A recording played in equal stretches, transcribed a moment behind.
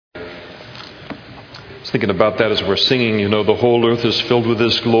thinking about that as we're singing, the whole earth is filled with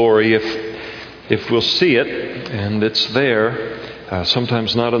His glory. If we'll see it, and it's there,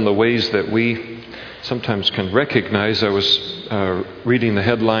 sometimes not in the ways that we sometimes can recognize. I was reading the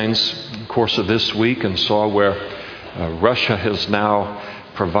headlines in the course of this week and saw where Russia has now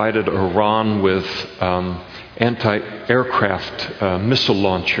provided Iran with anti-aircraft missile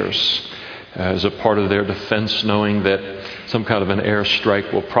launchers as a part of their defense, knowing that some kind of an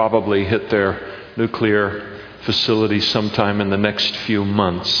airstrike will probably hit their nuclear facility sometime in the next few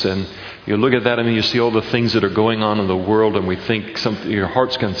months. And you look at that, you see all the things that are going on in the world, and we think your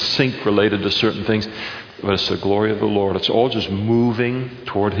hearts can sink related to certain things. But it's the glory of the Lord. It's all just moving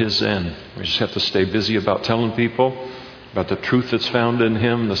toward His end. We just have to stay busy about telling people about the truth that's found in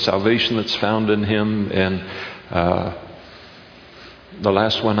Him, the salvation that's found in Him, and the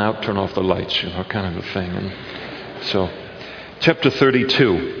last one out, turn off the lights, kind of a thing. And so, chapter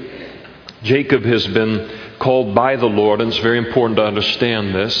 32. Jacob has been called by the Lord, and it's very important to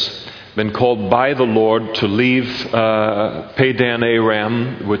understand this, been called by the Lord to leave Padan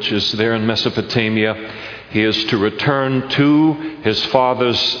Aram, which is there in Mesopotamia. He is to return to his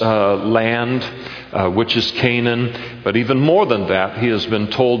father's land, which is Canaan. But even more than that, he has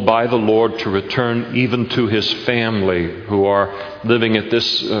been told by the Lord to return even to his family, who are living at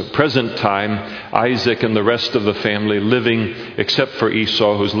this present time, Isaac and the rest of the family living, except for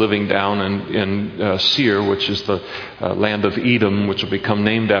Esau, who's living down in Seir, which is the land of Edom, which will become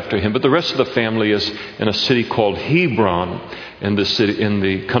named after him. But the rest of the family is in a city called Hebron, in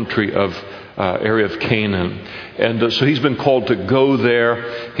the country of area of Canaan. And so he's been called to go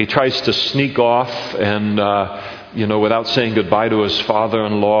there. He tries to sneak off and, without saying goodbye to his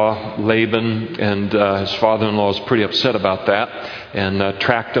father-in-law, Laban. And his father-in-law is pretty upset about that and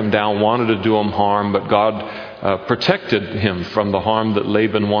tracked him down, wanted to do him harm, but God protected him from the harm that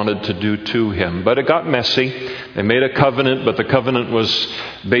Laban wanted to do to him. But it got messy. They made a covenant, but the covenant was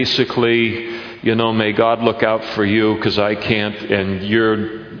basically, may God look out for you because I can't, and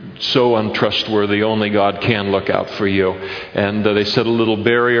you're so untrustworthy, only God can look out for you. And they set a little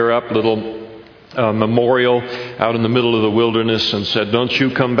barrier up, little memorial out in the middle of the wilderness, and said, don't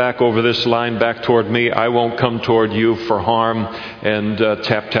you come back over this line back toward me. I won't come toward you for harm. And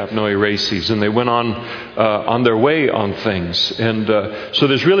tap, tap, no erases. And they went on their way on things. And so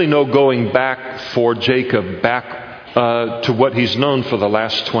there's really no going back for Jacob, back to what he's known for the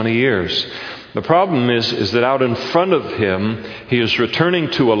last 20 years. The problem is that out in front of him, he is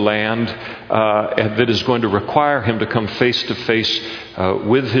returning to a land that is going to require him to come face to face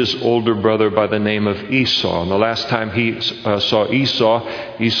with his older brother by the name of Esau. And the last time he saw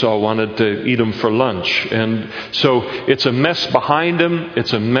Esau wanted to eat him for lunch. And so it's a mess behind him.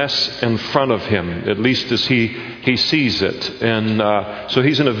 It's a mess in front of him, at least as he sees it. And so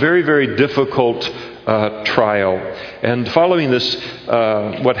he's in a very, very difficult trial. And following this,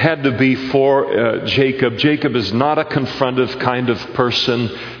 what had to be for Jacob is not a confrontive kind of person,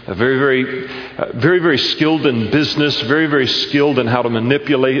 very, very skilled in business, very, very skilled in how to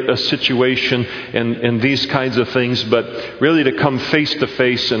manipulate a situation and these kinds of things, but really to come face to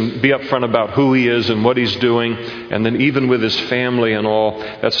face and be upfront about who he is and what he's doing, and then even with his family and all,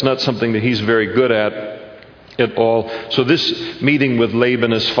 that's not something that he's very good at all. So this meeting with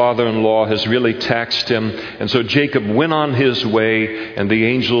Laban, his father-in-law, has really taxed him. And so Jacob went on his way, and the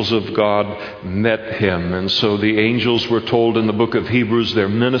angels of God met him. And so the angels were told in the book of Hebrews, they're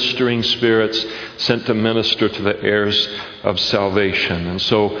ministering spirits sent to minister to the heirs of salvation. And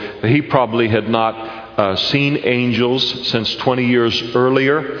so he probably had not seen angels since 20 years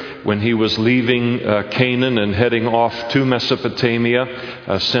earlier when he was leaving Canaan and heading off to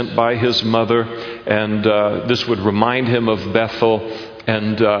Mesopotamia, sent by his mother. And this would remind him of Bethel.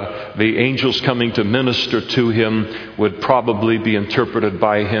 And the angels coming to minister to him would probably be interpreted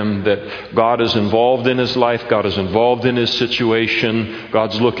by him that God is involved in his life, God is involved in his situation,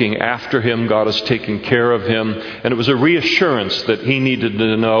 God's looking after him, God is taking care of him. And it was a reassurance that he needed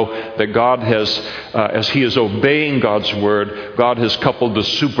to know that God has, as he is obeying God's word, God has coupled the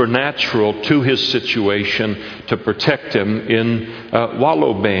supernatural to his situation to protect him while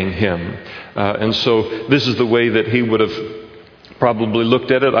obeying him. And so this is the way that he would have probably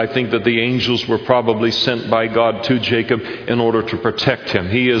looked at it. I think that the angels were probably sent by God to Jacob in order to protect him.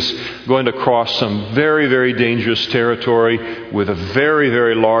 He is going to cross some very, very dangerous territory with a very,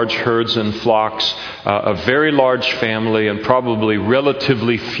 very large herds and flocks, a very large family, and probably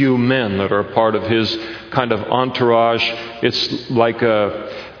relatively few men that are part of his kind of entourage. It's like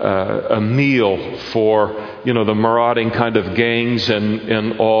a meal for, the marauding kind of gangs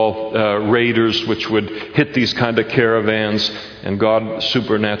and all raiders which would hit these kind of caravans. And God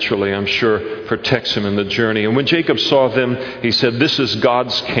supernaturally, I'm sure, protects him in the journey. And when Jacob saw them, he said, "This is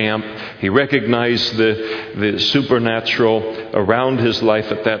God's camp." He recognized the supernatural around his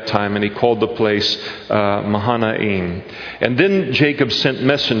life at that time, and he called the place Mahanaim. And then Jacob sent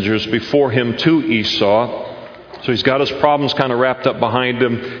messengers before him to Esau. So he's got his problems kind of wrapped up behind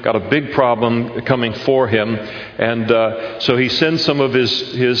him, got a big problem coming for him. And so he sends some of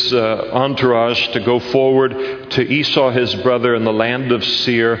his entourage to go forward to Esau, his brother, in the land of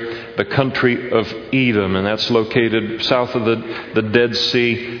Seir, the country of Edom. And that's located south of the Dead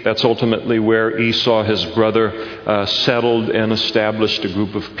Sea. That's ultimately where Esau, his brother, settled and established a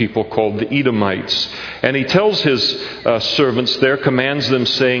group of people called the Edomites. And he tells his servants there, commands them,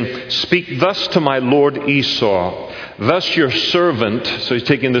 saying, "Speak thus to my lord Esau. Thus your servant," so he's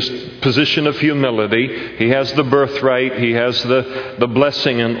taking this position of humility. He has the birthright, he has the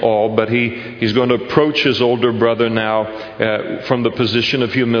blessing and all, but he's going to approach his older brother now from the position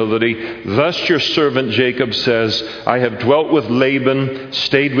of humility. "Thus your servant Jacob says, I have dwelt with Laban,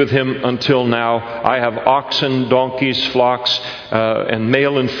 stayed with him until now. I have oxen, donkeys, flocks, and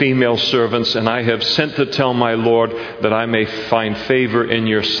male and female servants, and I have sent to tell my Lord that I may find favor in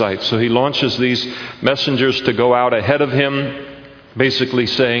your sight." So he launches these messengers to go out ahead of him, basically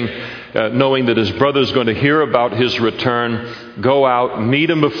saying, knowing that his brother's going to hear about his return, go out, meet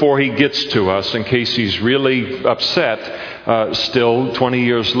him before he gets to us, in case he's really upset still 20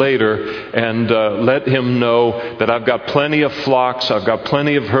 years later, and let him know that I've got plenty of flocks, I've got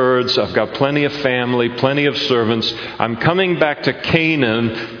plenty of herds, I've got plenty of family, plenty of servants. I'm coming back to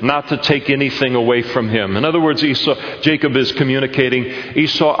Canaan not to take anything away from him. In other words, Jacob is communicating,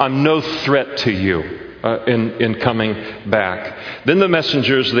 Esau, I'm no threat to you. In coming back. Then the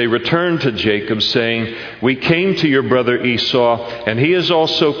messengers, they returned to Jacob saying, "We came to your brother Esau, and he is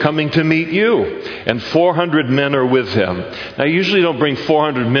also coming to meet you, and 400 men are with him." Now, you usually don't bring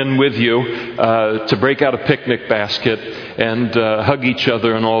 400 men with you to break out a picnic basket and hug each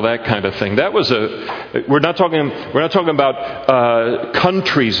other and all that kind of thing. That was we're not talking about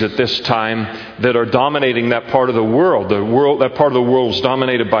countries at this time that are dominating that part of the world. That part of the world was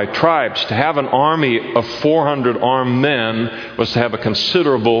dominated by tribes. To have an army of 400 armed men was to have a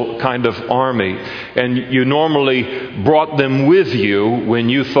considerable kind of army. And you normally brought them with you when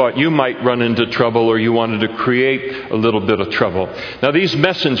you thought you might run into trouble or you wanted to create a little bit of trouble. Now these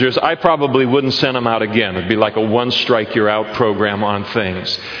messengers, I probably wouldn't send them out again. It'd be like a one strike you're out program on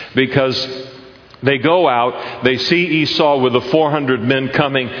things. Because they go out, they see Esau with the 400 men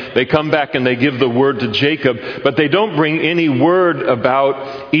coming, they come back and they give the word to Jacob, but they don't bring any word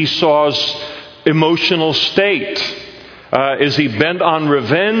about Esau's emotional state. Is he bent on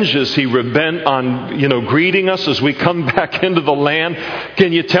revenge? Is he bent on, greeting us as we come back into the land?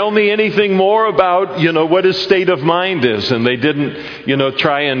 Can you tell me anything more about, what his state of mind is? And they didn't,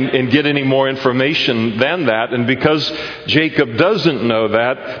 try and get any more information than that. And because Jacob doesn't know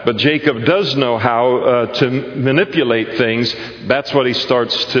that, but Jacob does know how to manipulate things, that's what he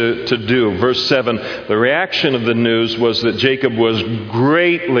starts to do. Verse 7, the reaction of the news was that Jacob was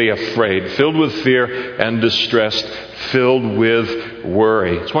greatly afraid, filled with fear and distressed, filled with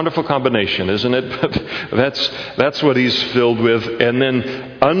worry. It's a wonderful combination, isn't it? But that's what he's filled with. And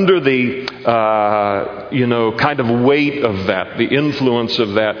then under the, kind of weight of that, the influence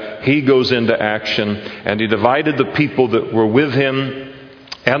of that, he goes into action, and he divided the people that were with him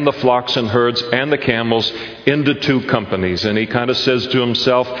and the flocks and herds and the camels into two companies. And he kind of says to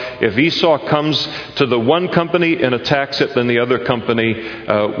himself, if Esau comes to the one company and attacks it, then the other company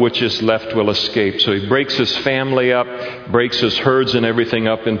which is left will escape. So he breaks his family up, breaks his herds and everything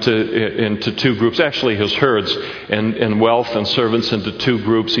up into two groups. Actually, his herds and wealth and servants into two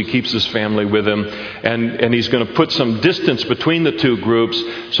groups. He keeps his family with him. And he's going to put some distance between the two groups.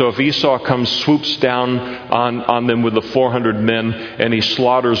 So if Esau swoops down on them with the 400 men and he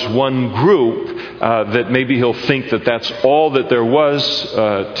slaughters one group, that maybe he'll think that that's all that there was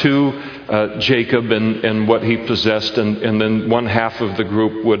to Jacob and what he possessed, and then one half of the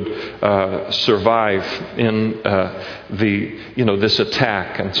group would survive in this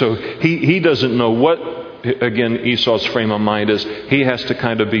attack. And so he doesn't know what, again, Esau's frame of mind is. He has to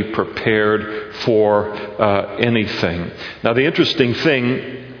kind of be prepared for anything. Now, the interesting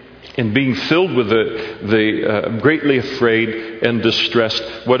thing in being filled with the greatly afraid and distressed,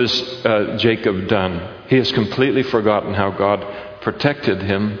 what has Jacob done? He has completely forgotten how God protected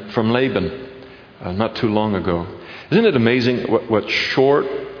him from Laban not too long ago. Isn't it amazing what short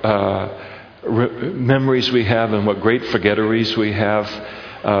memories we have and what great forgetteries we have?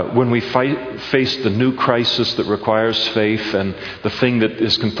 when we face the new crisis that requires faith and the thing that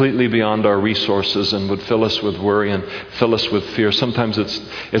is completely beyond our resources and would fill us with worry and fill us with fear, sometimes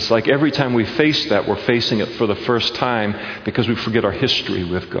it's like every time we face that, we're facing it for the first time because we forget our history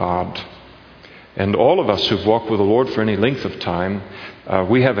with God. And all of us who've walked with the Lord for any length of time,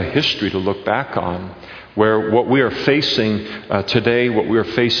 we have a history to look back on, where what we are facing today, what we are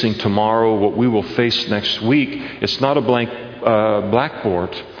facing tomorrow, what we will face next week, it's not a blank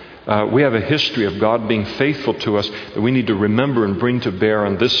blackboard. We have a history of God being faithful to us that we need to remember and bring to bear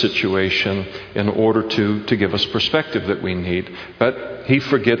on this situation in order to give us perspective that we need. But he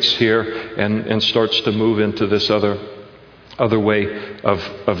forgets here and starts to move into this other way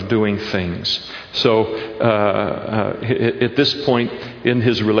of doing things. So at this point in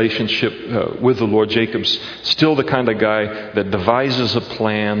his relationship with the Lord, Jacob's still the kind of guy that devises a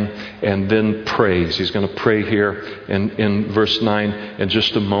plan and then prays. He's going to pray here in verse 9 in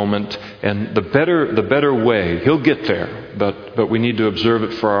just a moment. And the better way, he'll get there, but we need to observe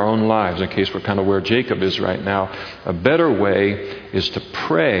it for our own lives in case we're kind of where Jacob is right now. A better way is to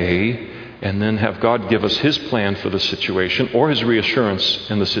pray and then have God give us his plan for the situation or his reassurance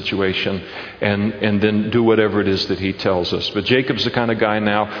in the situation and then do whatever it is that he tells us. But Jacob's the kind of guy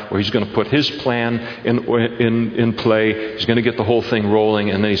now where he's going to put his plan in play. He's going to get the whole thing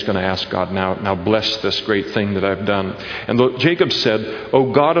rolling, and then he's going to ask God, now bless this great thing that I've done. And Jacob said,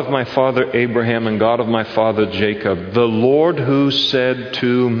 O God of my father Abraham and God of my father Jacob, the Lord who said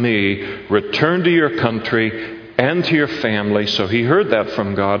to me, return to your country and to your family. So he heard that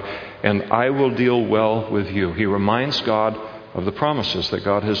from God. And I will deal well with you. He reminds God of the promises that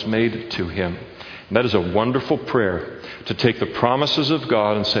God has made to him. And that is a wonderful prayer, to take the promises of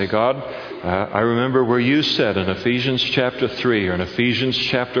God and say, God, I remember where you said in Ephesians chapter 3 or in Ephesians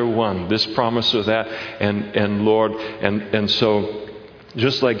chapter 1, this promise or that, and Lord, and so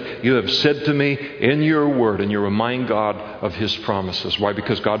just like you have said to me in your word, and you remind God of his promises. Why?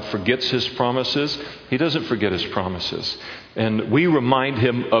 Because God forgets his promises? He doesn't forget his promises. And we remind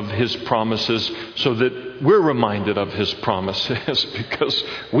him of his promises so that we're reminded of his promises because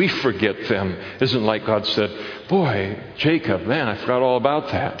we forget them. Isn't like God said, boy, Jacob, man, I forgot all about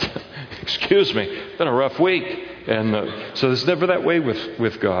that. Excuse me, it's been a rough week. And so there's never that way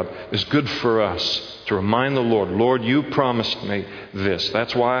with God. It's good for us to remind the Lord, you promised me this.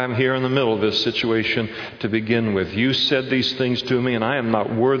 That's why I'm here in the middle of this situation to begin with. You said these things to me, and I am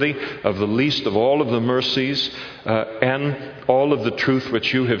not worthy of the least of all of the mercies and all of the truth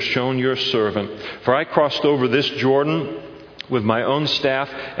which you have shown your servant. For I crossed over this Jordan with my own staff,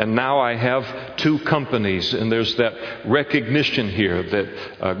 and now I have two companies. And there's that recognition here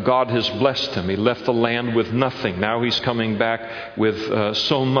that God has blessed him. He left the land with nothing. Now he's coming back with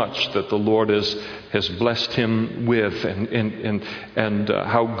so much that the Lord has blessed him with, and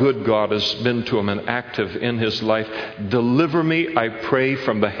how good God has been to him and active in his life. Deliver me, I pray,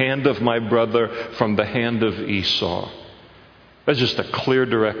 from the hand of my brother, from the hand of Esau. That's just a clear,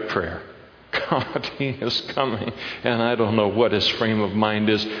 direct prayer. God, he is coming, and I don't know what his frame of mind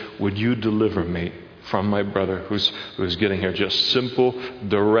is. Would you deliver me from my brother who's getting here? Just simple,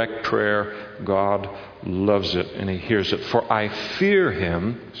 direct prayer. God loves it, and he hears it. For I fear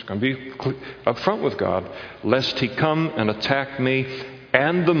him, he's going to be upfront with God, lest he come and attack me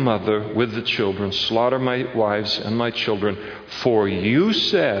and the mother with the children, slaughter my wives and my children. For you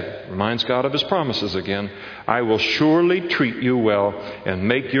said, reminds God of his promises again, I will surely treat you well and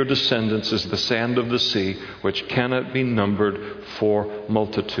make your descendants as the sand of the sea, which cannot be numbered for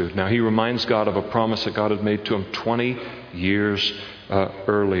multitude. Now he reminds God of a promise that God had made to him 20 years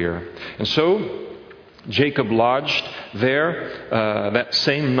earlier. And so Jacob lodged there that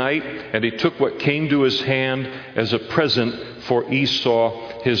same night, and he took what came to his hand as a present for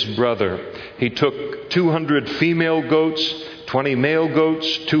Esau, his brother. He took 200 female goats, 20 male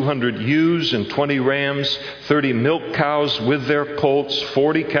goats, 200 ewes and 20 rams, 30 milk cows with their colts,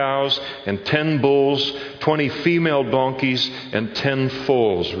 40 cows and 10 bulls, 20 female donkeys and 10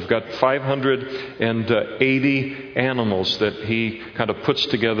 foals. We've got 580 animals that he kind of puts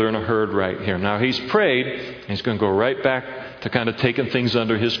together in a herd right here. Now he's prayed, he's going to go right back to kind of taking things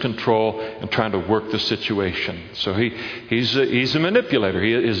under his control and trying to work the situation. So he's a manipulator.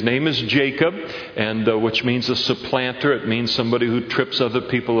 His name is Jacob, and which means a supplanter. It means somebody who trips other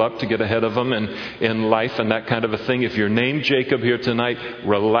people up to get ahead of them in life and that kind of a thing. If you're named Jacob here tonight,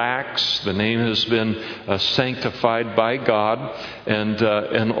 relax. The name has been sanctified by God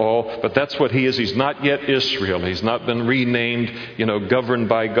and all. But that's what he is. He's not yet Israel. He's not been renamed, governed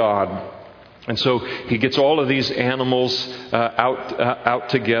by God. And so he gets all of these animals out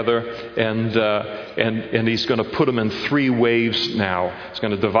together, and he's going to put them in 3 waves now. He's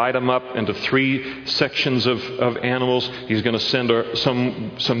going to divide them up into 3 sections of animals. He's going to send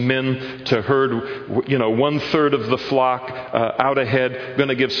some men to herd, 1/3 of the flock out ahead. Going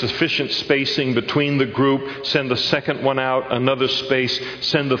to give sufficient spacing between the group. Send the second one out, another space.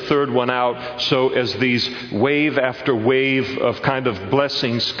 Send the third one out. So as these wave after wave of kind of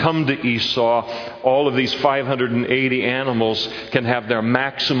blessings come to Esau, all of these 580 animals can have their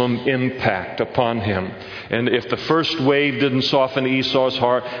maximum impact upon him. And if the first wave didn't soften Esau's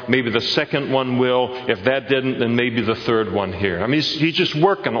heart, maybe the second one will. If that didn't, then maybe the third one here. I mean, he's just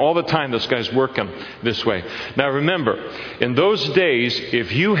working all the time. This guy's working this way. Now remember, in those days,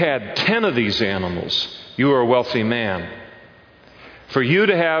 if you had 10 of these animals, you were a wealthy man. For you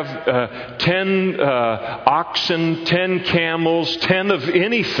to have 10 oxen, 10 camels, 10 of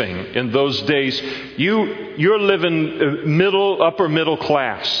anything in those days, you're living upper middle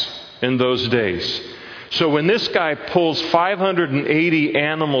class in those days. So when this guy pulls 580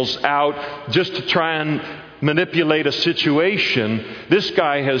 animals out just to try and manipulate a situation, this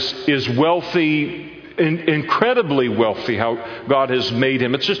guy is wealthy, incredibly wealthy, how God has made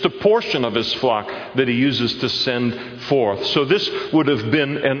him. It's just a portion of his flock that he uses to send forth. So this would have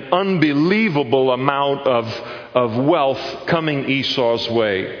been an unbelievable amount of wealth coming Esau's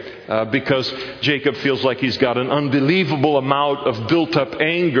way. Because Jacob feels like he's got an unbelievable amount of built-up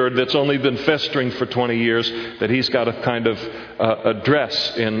anger that's only been festering for 20 years that he's got to kind of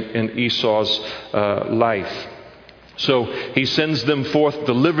address in Esau's life. So he sends them forth,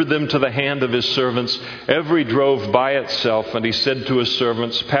 delivered them to the hand of his servants. Every drove by itself, and he said to his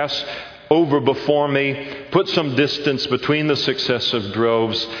servants, "Pass over before me, put some distance between the successive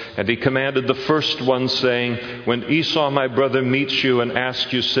droves." And he commanded the first one, saying, "When Esau my brother meets you and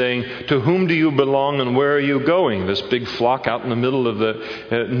asks you, saying, 'To whom do you belong and where are you going?'" This big flock out in the middle of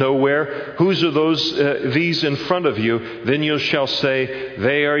the nowhere. "Whose are these in front of you?" Then you shall say,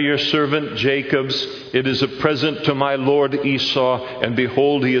 "They are your servant Jacob's. It is a present to my lord Esau, and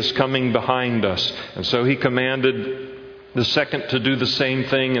behold, he is coming behind us." And so he commanded the second to do the same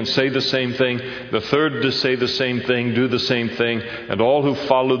thing and say the same thing. The third to say the same thing, do the same thing. And all who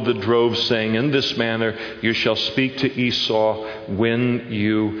followed the drove, saying, "In this manner you shall speak to Esau when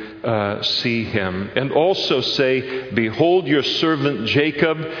you see him. And also say, 'Behold your servant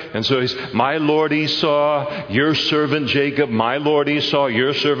Jacob.'" And so he's, "My lord Esau, your servant Jacob. My lord Esau,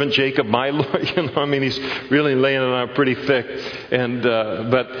 your servant Jacob. My lord," he's really laying it on pretty thick. And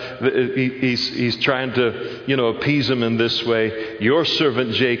but he's trying to appease him in this way. "Your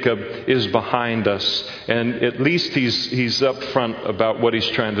servant Jacob is behind us." And at least he's up front about what he's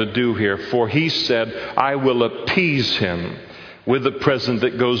trying to do here. "For he said, I will appease him with the present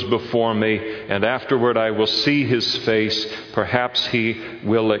that goes before me, and afterward I will see his face. Perhaps he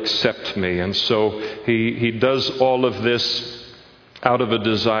will accept me." And so he does all of this out of a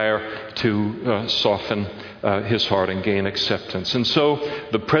desire to soften his heart and gain acceptance. And so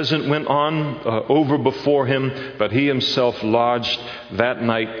the present went on over before him, but he himself lodged that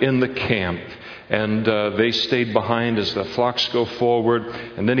night in the camp. And they stayed behind as the flocks go forward.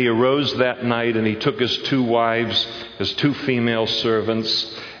 And then he arose that night, and he took his 2 wives, his 2 female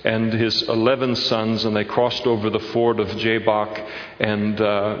servants, and his 11 sons, and they crossed over the ford of Jabbok, and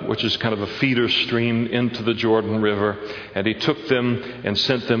which is kind of a feeder stream into the Jordan River. And he took them and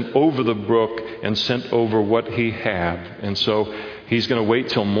sent them over the brook and sent over what he had. And so he's going to wait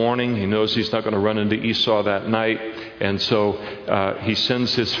till morning. He knows he's not going to run into Esau that night. And so he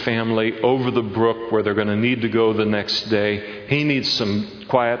sends his family over the brook where they're going to need to go the next day. He needs some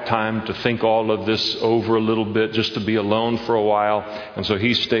quiet time to think all of this over a little bit, just to be alone for a while. And so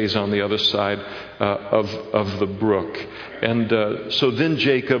he stays on the other side of the brook. And so then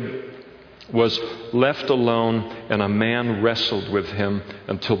Jacob was left alone, and a man wrestled with him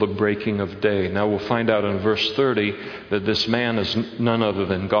until the breaking of day. Now we'll find out in verse 30 that this man is none other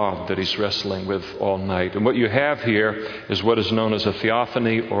than God that he's wrestling with all night. And what you have here is what is known as a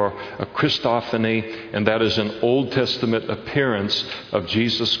theophany or a Christophany, and that is an Old Testament appearance of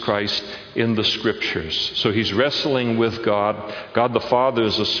Jesus Christ in the Scriptures. So he's wrestling with God. God the Father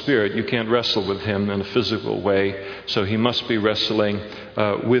is a spirit. You can't wrestle with him in a physical way. So he must be wrestling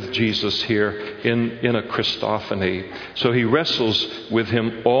with Jesus here in a Christophany. So he wrestles with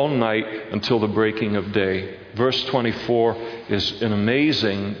him all night until the breaking of day. Verse 24 is an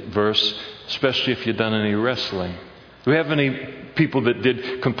amazing verse, especially if you've done any wrestling. Do we have any people that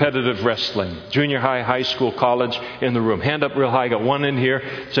did competitive wrestling? Junior high, high school, college in the room. Hand up real high. Got one in here.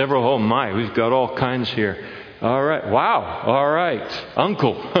 Several. Oh my, we've got all kinds here. All right. Wow. All right.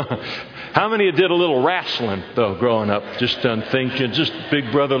 Uncle. How many of you did a little wrestling, though, growing up? Just done thinking, just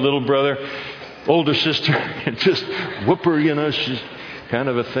big brother, little brother, older sister, and just whoop her, she's kind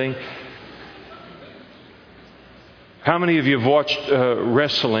of a thing. How many of you have watched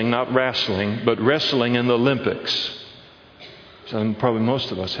wrestling, not wrestling, but wrestling in the Olympics? So probably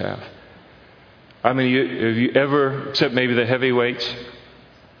most of us have. I mean, have you ever, except maybe the heavyweights,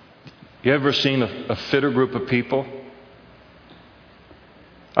 you ever seen a fitter group of people?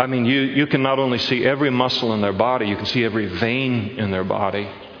 I mean, you can not only see every muscle in their body, you can see every vein in their body.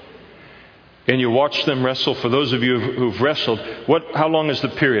 And you watch them wrestle. For those of you who've wrestled, how long is the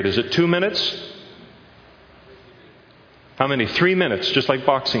period? Is it 2 minutes? How many? 3 minutes, just like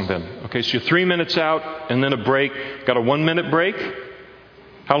boxing then. Okay, so you're 3 minutes out and then a break. Got a 1 minute break?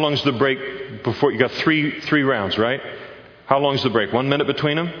 How long is the break before? You got three rounds, right? How long is the break? 1 minute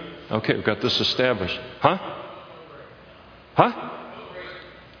between them? Okay, we've got this established. Huh?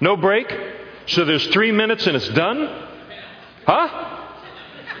 No break? So there's 3 minutes and it's done? Huh?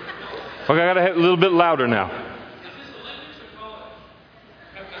 Okay, I got to have a little bit louder now.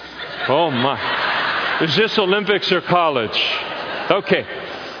 Oh my. Is this Olympics or college? Okay.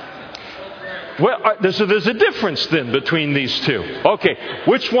 Well, so there's a difference then between these two. Okay,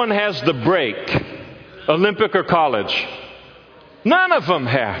 which one has the break? Olympic or college? None of them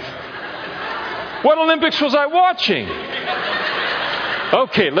have. What Olympics was I watching?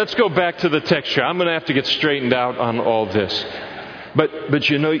 Okay, let's go back to the text here. I'm going to have to get straightened out on all this. But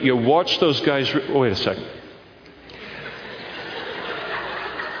you watch those guys. Wait a second.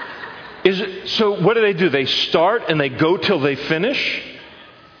 So what do? They start and they go till they finish?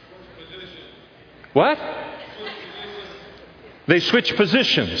 What? They switch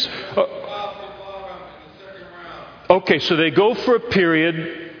positions. Okay, so they go for a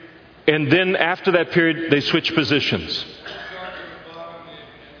period, and then after that period, they switch positions.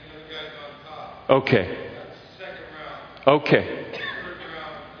 Okay. Okay.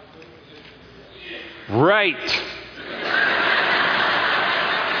 Right.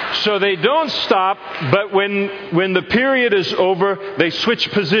 So they don't stop, but when the period is over, they switch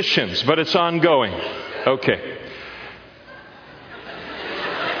positions, but it's ongoing. Okay.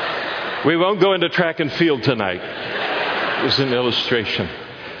 We won't go into track and field tonight. It's an illustration.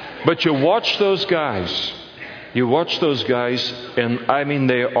 But you watch those guys. You watch those guys, and I mean,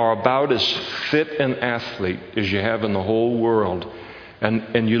 they are about as fit an athlete as you have in the whole world.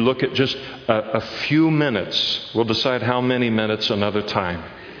 And you look at just a few minutes. We'll decide how many minutes another time.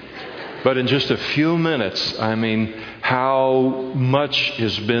 But in just a few minutes, I mean, how much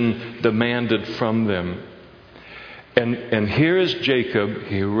has been demanded from them. And here is Jacob.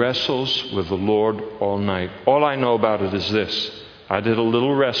 He wrestles with the Lord all night. All I know about it is this. I did a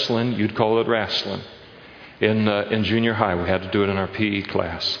little wrestling. You'd call it wrestling. In junior high, we had to do it in our PE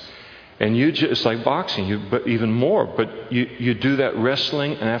class. And it's like boxing, but even more. But you do that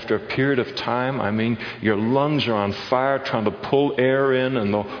wrestling, and after a period of time, I mean, your lungs are on fire trying to pull air in,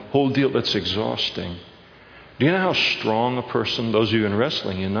 and the whole deal, it's exhausting. Do you know how strong a person, those of you in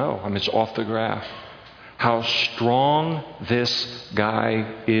wrestling, you know. I mean, it's off the graph. How strong this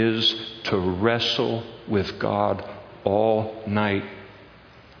guy is to wrestle with God all night.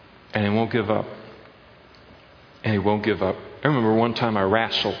 And he won't give up. And he won't give up. I remember one time I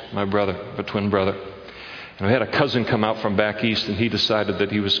wrestled my brother, a twin brother. And I had a cousin come out from back east, and he decided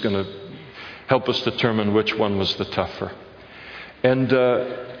that he was going to help us determine which one was the tougher.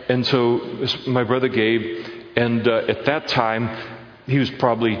 And so my brother Gabe, and at that time, he was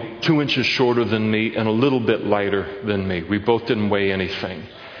probably 2 inches shorter than me and a little bit lighter than me. We both didn't weigh anything.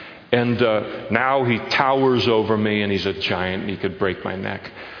 And now he towers over me, and he's a giant, and he could break my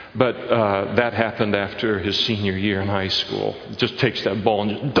neck. But that happened after his senior year in high school. He just takes that ball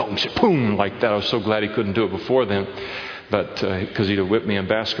and just dunks it, boom, like that. I was so glad he couldn't do it before then, but because he'd have whipped me in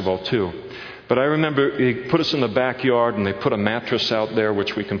basketball too. But I remember he put us in the backyard, and they put a mattress out there,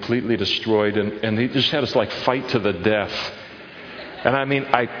 which we completely destroyed, and he just had us like fight to the death. And I mean,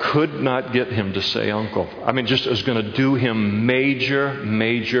 I could not get him to say uncle. I mean, just it was going to do him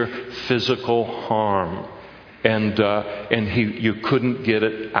major physical harm. And you couldn't get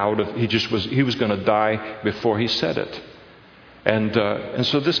it out of, he was going to die before he said it. And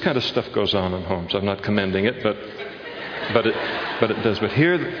so this kind of stuff goes on in homes. I'm not commending it, but it does. But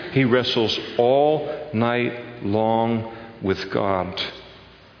here he wrestles all night long with God.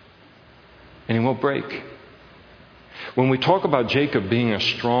 And he won't break. When we talk about Jacob being a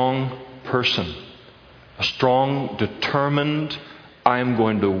strong person, a strong, determined, I am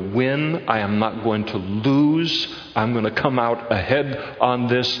going to win. I am not going to lose. I'm going to come out ahead on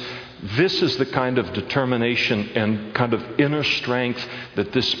this. This is the kind of determination and kind of inner strength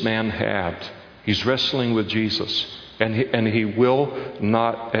that this man had. He's wrestling with Jesus, and he will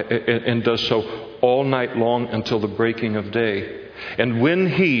not, and does so all night long until the breaking of day. And when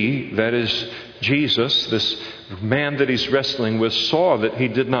he, that is Jesus, this man that he's wrestling with, saw that he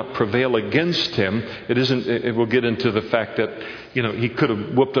did not prevail against him, we'll get into the fact that, he could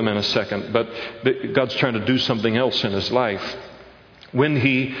have whooped him in a second, but God's trying to do something else in his life. When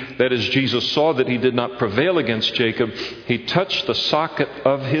he, that is Jesus, saw that he did not prevail against Jacob, he touched the socket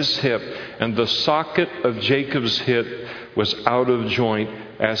of his hip, and the socket of Jacob's hip was out of joint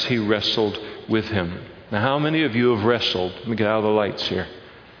as he wrestled with him. Now, how many of you have wrestled? Let me get out of the lights here.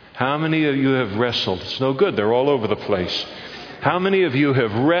 How many of you have wrestled? It's no good. They're all over the place. How many of you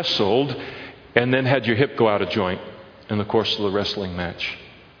have wrestled and then had your hip go out of joint in the course of the wrestling match?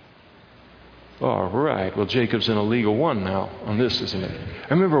 All right. Well, Jacob's in a legal one now on this, isn't it?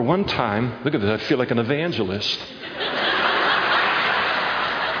 I remember one time, look at this, I feel like an evangelist.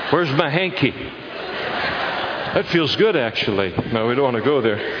 Where's my hanky? That feels good, actually. No, we don't want to go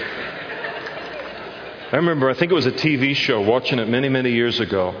there. I remember, I think it was a TV show, watching it many, many years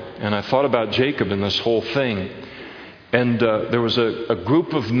ago, and I thought about Jacob and this whole thing. And there was a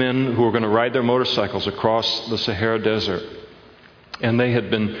group of men who were going to ride their motorcycles across the Sahara Desert. And they had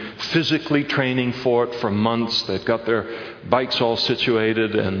been physically training for it for months. They'd got their bikes all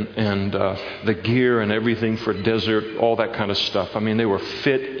situated and the gear and everything for desert, all that kind of stuff. I mean, they were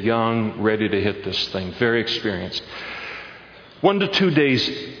fit, young, ready to hit this thing, very experienced. 1 to 2 days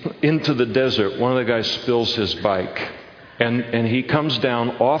into the desert, one of the guys spills his bike. And he comes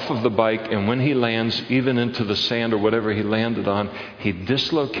down off of the bike, and when he lands, even into the sand or whatever he landed on, he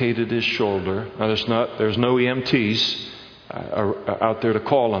dislocated his shoulder. Now, there's no EMTs out there to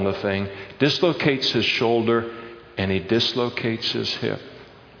call on the thing. Dislocates his shoulder, and he dislocates his hip.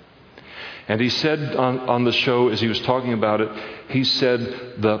 And he said on the show, as he was talking about it, he said,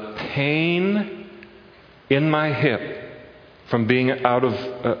 the pain in my hip from being out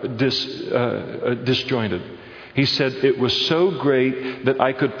of disjointed, he said it was so great that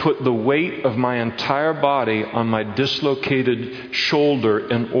I could put the weight of my entire body on my dislocated shoulder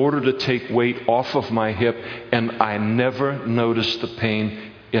in order to take weight off of my hip, and I never noticed the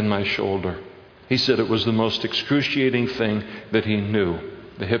pain in my shoulder. He said it was the most excruciating thing that he knew,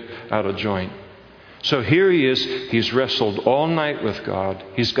 the hip out of joint. So here he is, he's wrestled all night with God.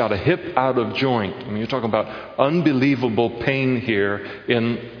 He's got a hip out of joint. I mean, you're talking about unbelievable pain here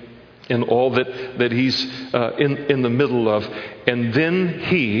in all that he's in the middle of. And then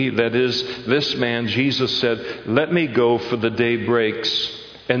he, that is this man, Jesus said, let me go, for the day breaks.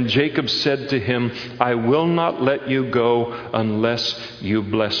 And Jacob said to him, I will not let you go unless you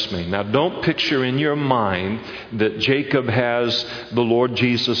bless me. Now, don't picture in your mind that Jacob has the Lord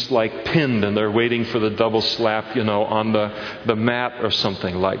Jesus like pinned and they're waiting for the double slap, on the mat or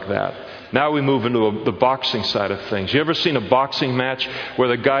something like that. Now we move into the boxing side of things. You ever seen a boxing match where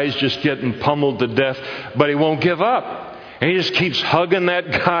the guy's just getting pummeled to death, but he won't give up? And he just keeps hugging that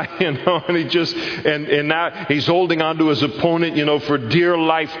guy, and he just, and now he's holding on to his opponent, for dear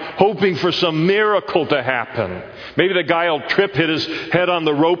life, hoping for some miracle to happen. Maybe the guy will trip, hit his head on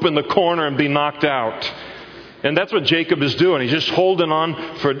the rope in the corner and be knocked out. And that's what Jacob is doing. He's just holding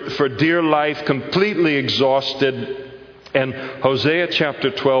on for dear life, completely exhausted. And Hosea chapter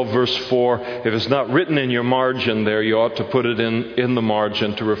 12, verse 4, if it's not written in your margin there, you ought to put it in the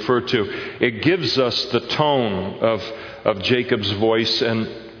margin to refer to. It gives us the tone of Jacob's voice and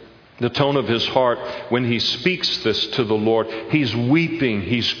the tone of his heart when he speaks this to the Lord. He's weeping,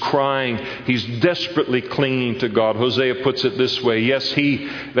 he's crying, he's desperately clinging to God. Hosea puts it this way, yes, he,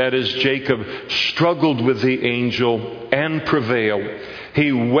 that is Jacob, struggled with the angel and prevailed.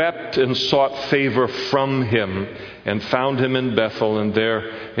 He wept and sought favor from him and found him in Bethel, and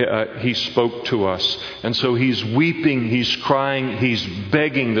there he spoke to us. And so he's weeping, he's crying, he's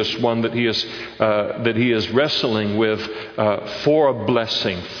begging this one that he is wrestling with for a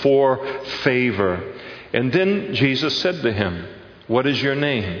blessing, for favor. And then Jesus said to him, what is your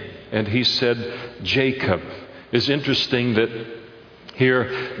name? And he said, Jacob. It's interesting that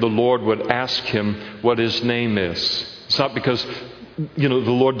here the Lord would ask him what his name is. It's not because the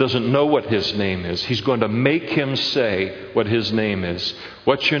Lord doesn't know what his name is. He's going to make him say what his name is.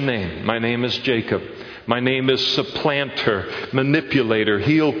 What's your name? My name is Jacob. My name is supplanter, manipulator,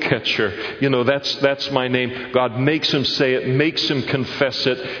 heel catcher. That's my name. God makes him say it, makes him confess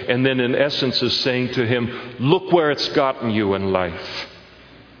it, and then in essence is saying to him, look where it's gotten you in life.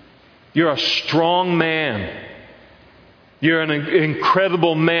 You're a strong man. You're an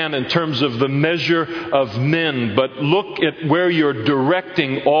incredible man in terms of the measure of men, but look at where you're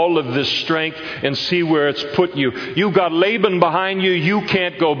directing all of this strength and see where it's put you. You've got Laban behind you. You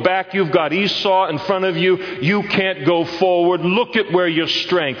can't go back. You've got Esau in front of you. You can't go forward. Look at where your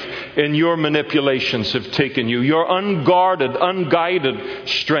strength and your manipulations have taken you. Your unguarded, unguided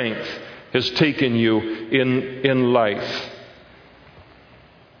strength has taken you in life.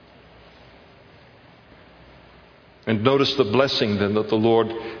 And notice the blessing then that the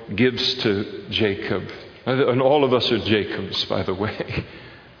Lord gives to Jacob. And all of us are Jacobs, by the way.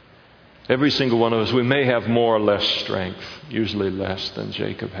 Every single one of us, we may have more or less strength, usually less than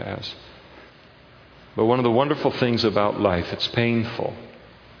Jacob has. But one of the wonderful things about life, it's painful,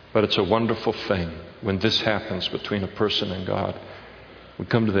 but it's a wonderful thing when this happens between a person and God. We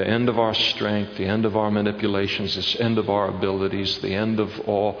come to the end of our strength, the end of our manipulations, the end of our abilities, the end of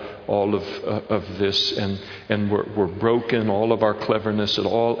all of this, and we're broken, all of our cleverness, it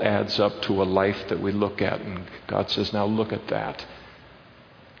all adds up to a life that we look at, and God says, now look at that.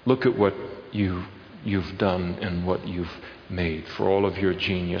 Look at what you've done and what you've made for all of your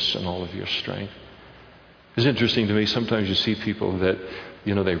genius and all of your strength. It's interesting to me, sometimes you see people that,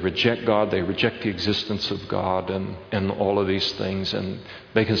 they reject God, they reject the existence of God and all of these things, and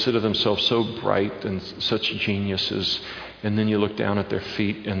they consider themselves so bright and such geniuses, and then you look down at their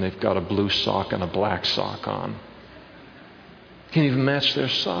feet and they've got a blue sock and a black sock on. Can't even match their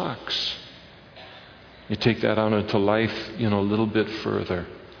socks. You take that out into life, a little bit further.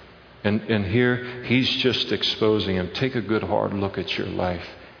 And here, he's just exposing him. Take a good hard look at your life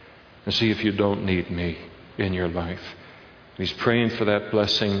and see if you don't need me in your life. He's praying for that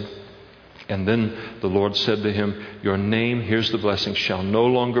blessing. And then the Lord said to him, your name, here's the blessing, shall no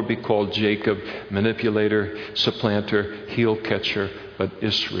longer be called Jacob, manipulator, supplanter, heel catcher, but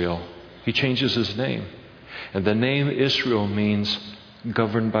Israel. He changes his name. And the name Israel means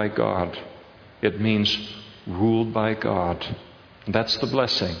governed by God. It means ruled by God. And that's the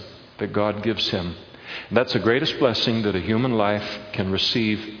blessing that God gives him. And that's the greatest blessing that a human life can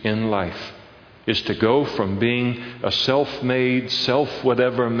receive in life, is to go from being a self-made,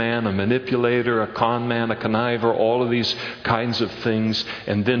 self-whatever man, a manipulator, a con man, a conniver, all of these kinds of things,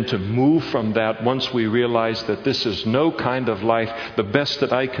 and then to move from that once we realize that this is no kind of life. The best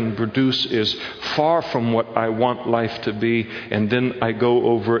that I can produce is far from what I want life to be, and then I go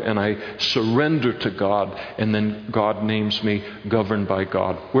over and I surrender to God, and then God names me governed by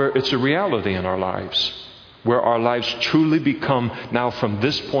God, where it's a reality in our lives, where our lives truly become, now from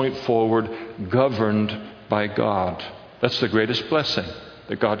this point forward, governed by God. That's the greatest blessing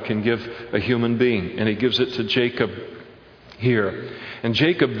that God can give a human being. And he gives it to Jacob here. And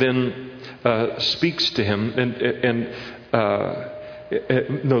Jacob then speaks to him,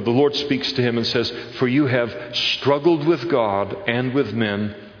 the Lord speaks to him and says, for you have struggled with God and with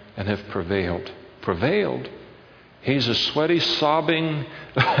men and have prevailed. Prevailed? He's a sweaty, sobbing,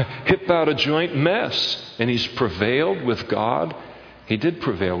 hip out of joint mess. And he's prevailed with God. He did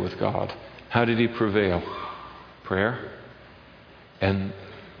prevail with God. How did he prevail? Prayer and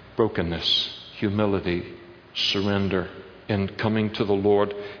brokenness, humility, surrender, and coming to the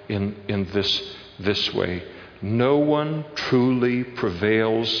Lord in this way. No one truly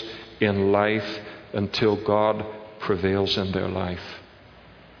prevails in life until God prevails in their life.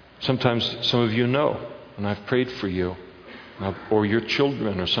 Sometimes some of you know, and I've prayed for you, or your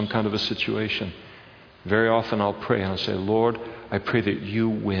children, or some kind of a situation. Very often I'll pray and I'll say, Lord, I pray that you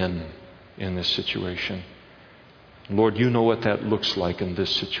win in this situation. Lord, you know what that looks like in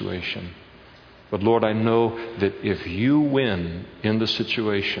this situation. But Lord, I know that if you win in the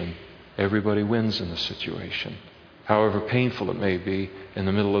situation, everybody wins in the situation, however painful it may be in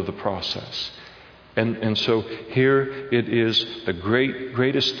the middle of the process. And so here it is, the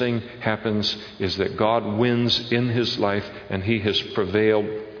greatest thing happens is that God wins in his life, and he has prevailed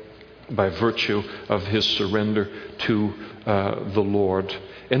by virtue of his surrender to the Lord.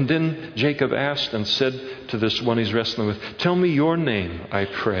 And then Jacob asked and said to this one he's wrestling with, tell me your name, I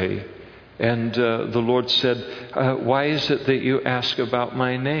pray. And the Lord said, why is it that you ask about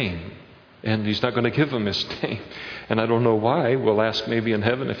my name? And he's not going to give him his name. And I don't know why. We'll ask maybe in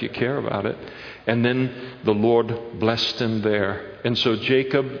heaven if you care about it. And then the Lord blessed him there. And so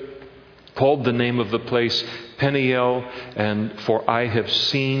Jacob called the name of the place Peniel, and for I have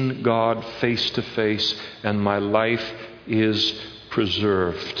seen God face to face, and my life is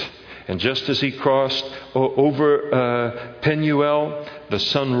preserved. And just as he crossed over Penuel, the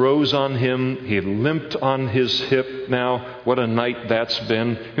sun rose on him. He limped on his hip. Now, what a night that's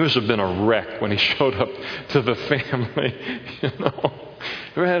been. He must have been a wreck when he showed up to the family.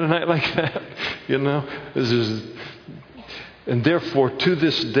 Ever had a night like that? This is And therefore, to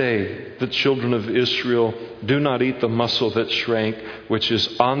this day, the children of Israel do not eat the muscle that shrank, which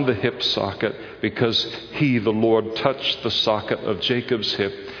is on the hip socket, because He, the Lord, touched the socket of Jacob's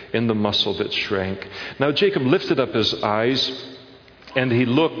hip in the muscle that shrank. Now Jacob lifted up his eyes, and he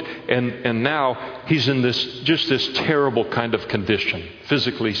looked, and now he's in this terrible kind of condition,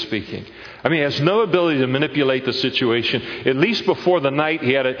 physically speaking. I mean, he has no ability to manipulate the situation. At least before the night,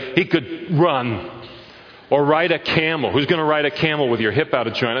 he could run. Or ride a camel. Who's going to ride a camel with your hip out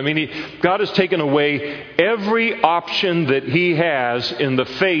of joint? I mean, God has taken away every option that he has in the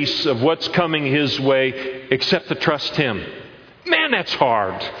face of what's coming his way, except to trust Him. Man, that's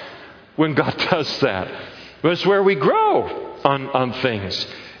hard when God does that. But it's where we grow on things.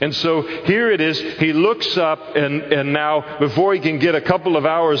 And so here it is. He looks up, and now, before he can get a couple of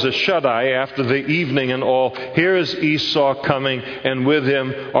hours of shut-eye after the evening and all, here is Esau coming, and with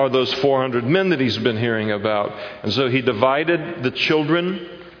him are those 400 men that he's been hearing about. And so he divided the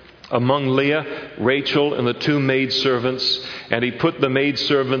children among Leah, Rachel, and the two maidservants. And he put the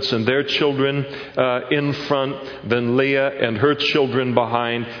maidservants and their children in front, then Leah and her children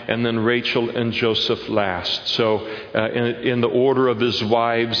behind, and then Rachel and Joseph last. So in the order of his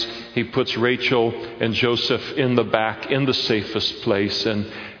wives, he puts Rachel and Joseph in the back, in the safest place,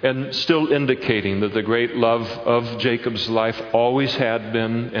 and still indicating that the great love of Jacob's life always had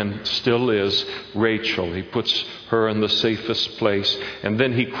been and still is Rachel. He puts her in the safest place. And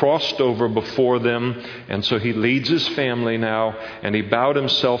then he crossed over before them, and so he leads his family now, and he bowed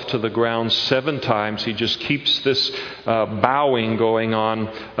himself to the ground 7 times. He just keeps this bowing going on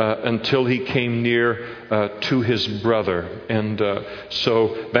until he came near to his brother. And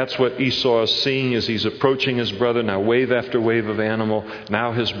so that's what Esau is seeing as he's approaching his brother. Now wave after wave of animal.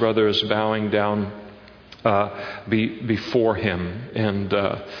 Now his brother is bowing down before him. And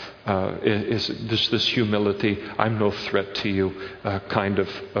is this humility, I'm no threat to you kind of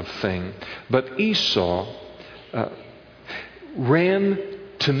thing. But Esau ran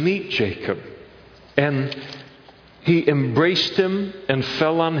to meet Jacob, and he embraced him and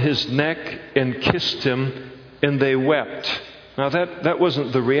fell on his neck and kissed him, and they wept. Now that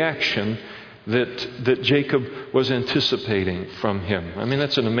wasn't the reaction that Jacob was anticipating from him. I mean,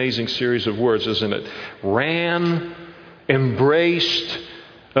 that's an amazing series of words, isn't it? Ran, embraced,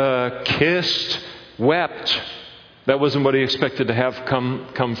 kissed, wept. That wasn't what he expected to have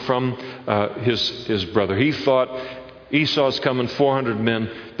come from his brother. He thought, Esau's coming, 400 men.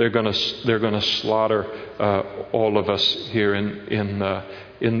 They're going to slaughter all of us here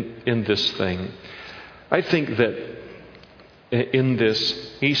in this thing. I think that in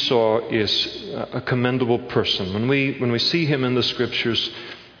this, Esau is a commendable person. When we see him in the Scriptures,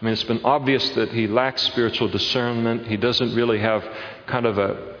 I mean, it's been obvious that he lacks spiritual discernment. He doesn't really have kind of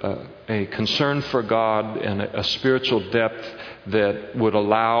a concern for God and a spiritual depth that would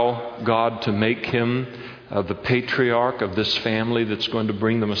allow God to make him the patriarch of this family that's going to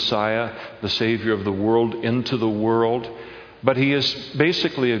bring the Messiah, the Savior of the world, into the world. But he is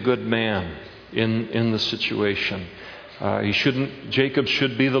basically a good man in the situation. Jacob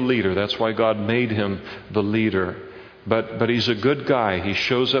should be the leader. That's why God made him the leader. But he's a good guy. He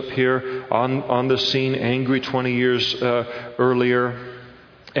shows up here on the scene, angry 20 years earlier.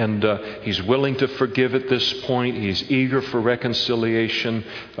 And he's willing to forgive at this point. He's eager for reconciliation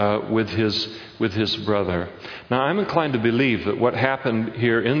with his brother. Now, I'm inclined to believe that what happened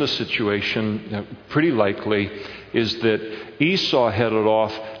here in the situation, pretty likely, is that Esau headed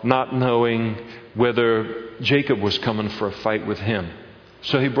off not knowing whether Jacob was coming for a fight with him.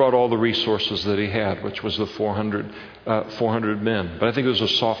 So he brought all the resources that he had, which was the 400 men. But I think there's a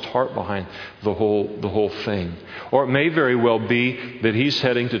soft heart behind the whole thing. Or it may very well be that he's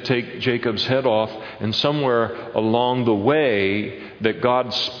heading to take Jacob's head off, and somewhere along the way that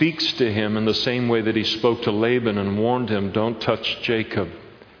God speaks to him in the same way that he spoke to Laban and warned him, don't touch Jacob.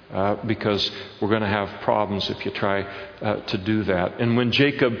 Because we're going to have problems if you try to do that. And when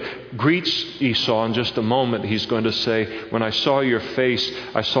Jacob greets Esau in just a moment, he's going to say, when I saw your face,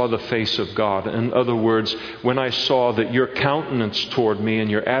 I saw the face of God. In other words, when I saw that your countenance toward me and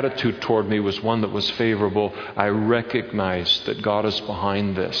your attitude toward me was one that was favorable, I recognized that God is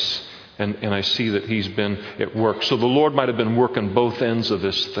behind this. And I see that He's been at work. So the Lord might have been working both ends of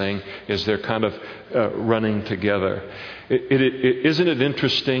this thing as they're kind of running together. Isn't it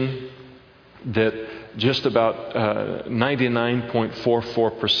interesting that just about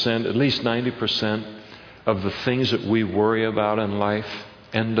 99.44%, at least 90% of the things that we worry about in life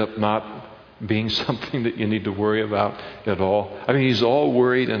end up not being something that you need to worry about at all? I mean, he's all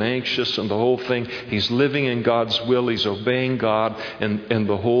worried and anxious and the whole thing. He's living in God's will. He's obeying God and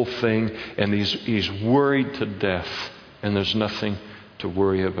the whole thing. And he's worried to death and there's nothing to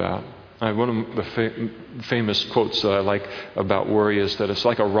worry about. One of the famous quotes that I like about worry is that it's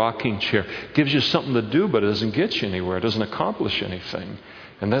like a rocking chair. It gives you something to do, but it doesn't get you anywhere. It doesn't accomplish anything.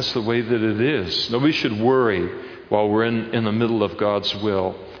 And that's the way that it is. Nobody should worry while we're in the middle of God's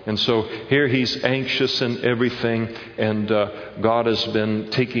will. And so here he's anxious in everything, and God has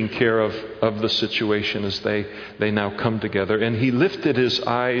been taking care of the situation as they now come together. And he lifted his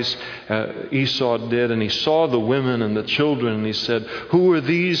eyes, Esau did, and he saw the women and the children, and he said, "Who are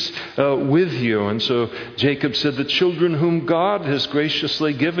these with you?" And so Jacob said, "The children whom God has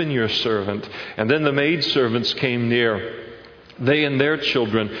graciously given your servant." And then the maidservants came near, they and their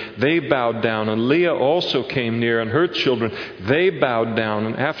children, they bowed down. And Leah also came near, and her children, they bowed down.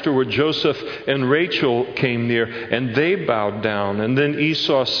 And afterward Joseph and Rachel came near, and they bowed down. And then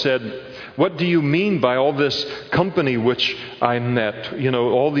Esau said, "What do you mean by all this company which I met?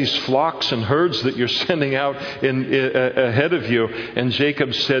 All these flocks and herds that you're sending out ahead of you." And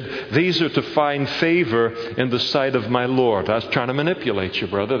Jacob said, "These are to find favor in the sight of my Lord." I was trying to manipulate you,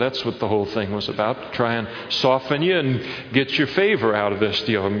 brother. That's what the whole thing was about. Try and soften you and get your favor out of this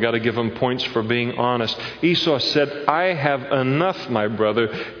deal. I've got to give him points for being honest. Esau said, "I have enough, my brother.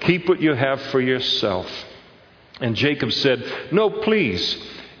 Keep what you have for yourself." And Jacob said, "No, please.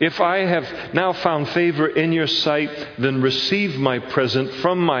 If I have now found favor in your sight, then receive my present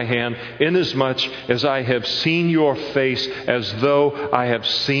from my hand, inasmuch as I have seen your face as though I have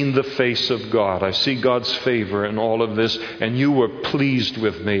seen the face of God." I see God's favor in all of this, and you were pleased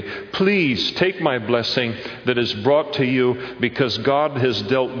with me. "Please take my blessing that is brought to you, because God has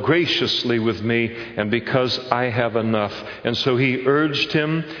dealt graciously with me, and because I have enough." And so he urged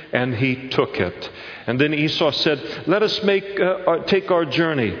him, and he took it. And then Esau said, "Let us take our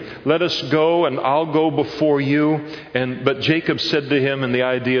journey. Let us go, and I'll go before you." But Jacob said to him, and the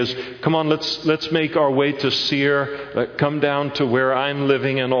idea is, "Come on, let's make our way to Seir. Come down to where I'm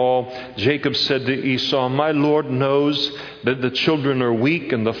living and all." Jacob said to Esau, "My Lord knows that the children are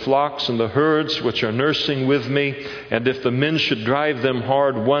weak, and the flocks and the herds which are nursing with me. And if the men should drive them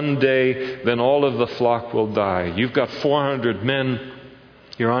hard one day, then all of the flock will die." You've got 400 men.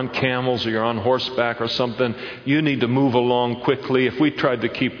 You're on camels, or you're on horseback or something. You need to move along quickly. If we tried to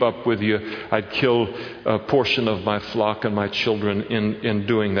keep up with you, I'd kill a portion of my flock and my children in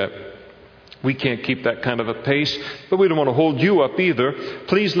doing that. We can't keep that kind of a pace, but we don't want to hold you up either.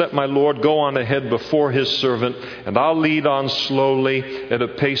 Please let my Lord go on ahead before his servant, and I'll lead on slowly at a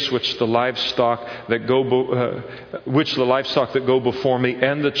pace which the livestock that go before me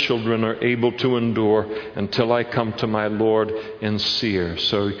and the children are able to endure, until I come to my Lord in Seir.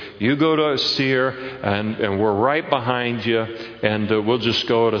 So you go to Seir, and we're right behind you, and we'll just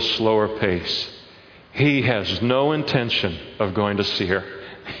go at a slower pace. He has no intention of going to Seir.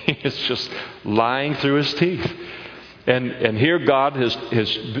 It's just lying through his teeth. And here God has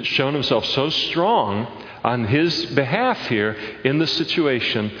shown himself so strong on his behalf here in the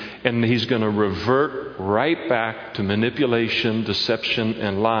situation, and he's going to revert right back to manipulation, deception,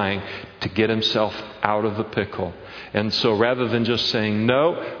 and lying to get himself out of the pickle. And so rather than just saying,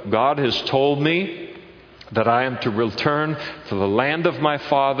 "No, God has told me that I am to return to the land of my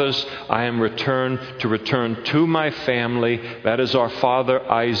fathers. I am to return to my family. That is our father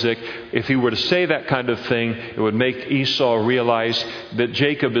Isaac." If he were to say that kind of thing, it would make Esau realize that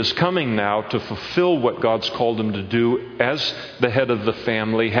Jacob is coming now to fulfill what God's called him to do as the head of the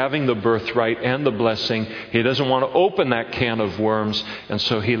family, having the birthright and the blessing. He doesn't want to open that can of worms, and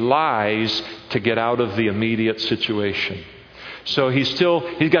so he lies to get out of the immediate situation. So he's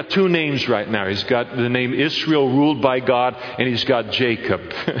got two names right now. He's got the name Israel, ruled by God, and he's got Jacob.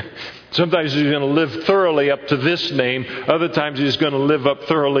 Sometimes he's going to live thoroughly up to this name. Other times he's going to live up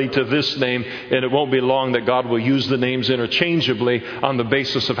thoroughly to this name. And it won't be long that God will use the names interchangeably on the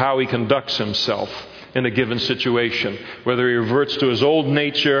basis of how he conducts himself in a given situation. Whether he reverts to his old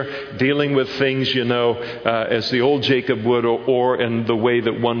nature, dealing with things, as the old Jacob would, or in the way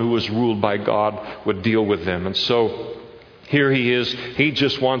that one who was ruled by God would deal with them. And so here he is. He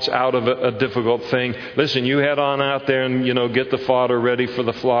just wants out of a difficult thing. "Listen, you head on out there and, get the fodder ready for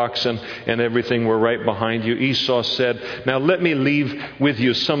the flocks and everything. We're right behind you." Esau said, "Now let me leave with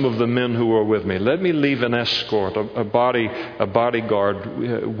you some of the men who are with me. Let me leave an escort, a bodyguard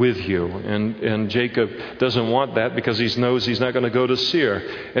with you." And Jacob doesn't want that because he knows he's not going to go to Seir.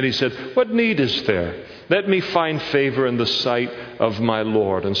 And he said, "What need is there? Let me find favor in the sight of my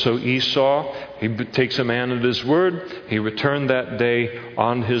Lord." And so Esau, he takes a man at his word. He returned that day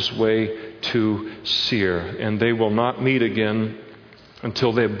on his way to Seir. And they will not meet again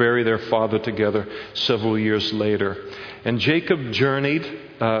until they bury their father together several years later. And Jacob journeyed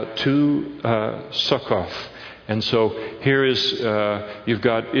to Succoth. And so here is, you've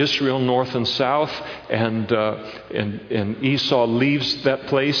got Israel north and south, and Esau leaves that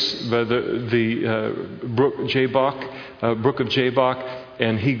place by the brook of Jabbok,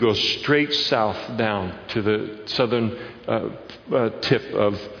 and he goes straight south down to the southern tip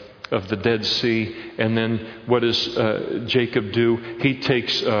of the Dead Sea. And then what does Jacob do? He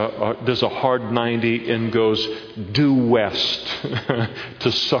does a hard 90 and goes due west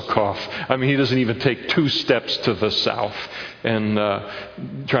to Succoth. I mean, he doesn't even take 2 steps to the south and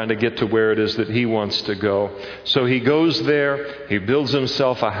trying to get to where it is that he wants to go. So he goes there, he builds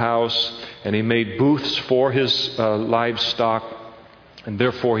himself a house, and he made booths for his livestock. And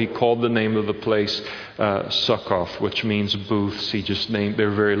therefore he called the name of the place Succoth, which means booths. He just named, they're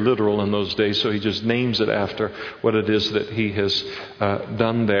very literal in those days, so he just names it after what it is that he has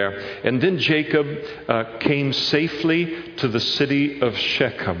done there. And then Jacob came safely to the city of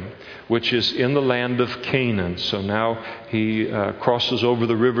Shechem, which is in the land of Canaan. So now he crosses over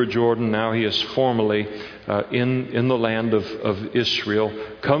the river Jordan. Now he is formally in the land of Israel,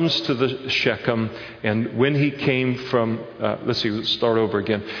 comes to the Shechem, and when he came from, let's start over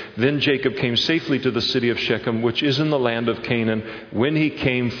again. Then Jacob came safely to the city of Shechem, which is in the land of Canaan, when he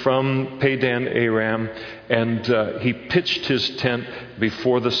came from Padan Aram, and he pitched his tent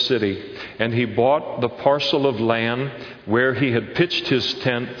before the city. And he bought the parcel of land where he had pitched his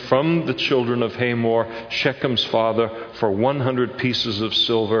tent from the children of Hamor, Shechem's father, for 100 pieces of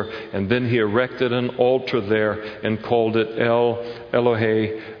silver. And then he erected an altar there and called it El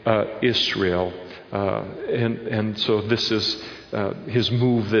Elohe Israel. And so this is his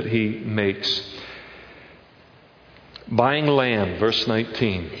move that he makes. Buying land, verse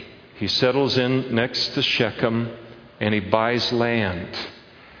 19. He settles in next to Shechem and he buys land.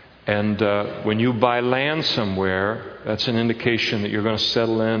 And when you buy land somewhere, that's an indication that you're going to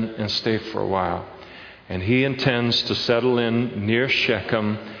settle in and stay for a while. And he intends to settle in near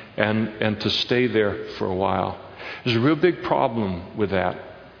Shechem and to stay there for a while. There's a real big problem with that.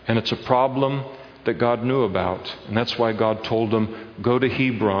 And it's a problem that God knew about. And that's why God told him, go to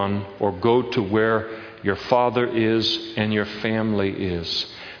Hebron, or go to where your father is and your family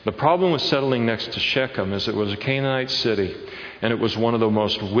is. The problem with settling next to Shechem is it was a Canaanite city, and it was one of the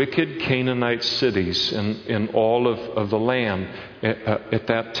most wicked Canaanite cities in all of the land at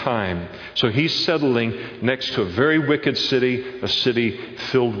that time. So he's settling next to a very wicked city, a city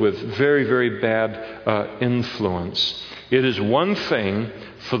filled with very, very bad influence. It is one thing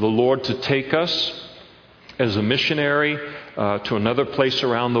for the Lord to take us as a missionary to another place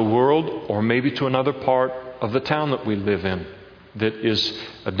around the world, or maybe to another part of the town that we live in that is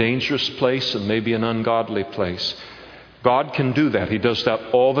a dangerous place and maybe an ungodly place. God can do that. He does that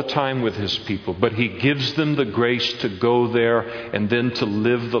all the time with His people. But He gives them the grace to go there and then to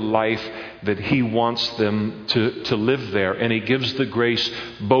live the life that He wants them to live there. And He gives the grace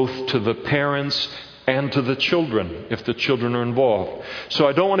both to the parents and to the children, if the children are involved. So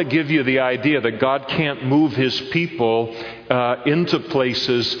I don't want to give you the idea that God can't move His people into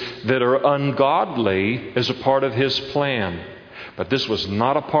places that are ungodly as a part of His plan. But this was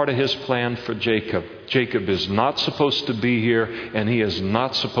not a part of His plan for Jacob. Jacob is not supposed to be here, and he is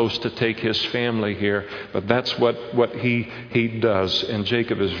not supposed to take his family here. But that's what he does. And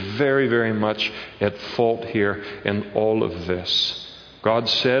Jacob is very, very much at fault here in all of this. God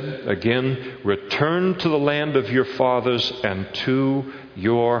said, again, return to the land of your fathers and to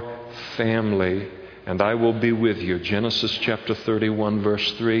your family, and I will be with you. Genesis chapter 31,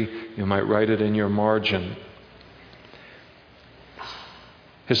 verse 3. You might write it in your margin.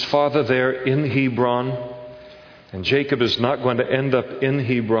 His father there in Hebron, and Jacob is not going to end up in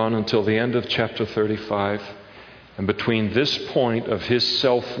Hebron until the end of chapter 35. And between this point of his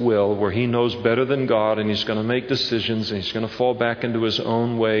self-will, where he knows better than God, and he's going to make decisions, and he's going to fall back into his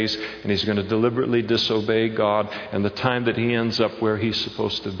own ways, and he's going to deliberately disobey God, and the time that he ends up where he's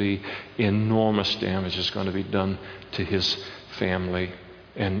supposed to be, enormous damage is going to be done to his family.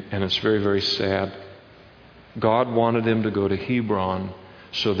 And it's very, very sad. God wanted him to go to Hebron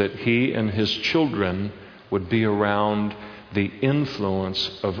so that he and his children would be around the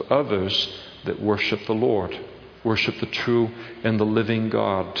influence of others that worship the Lord, worship the true and the living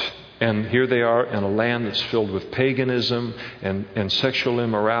God. And here they are in a land that's filled with paganism and sexual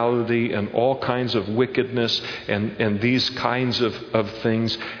immorality and all kinds of wickedness and these kinds of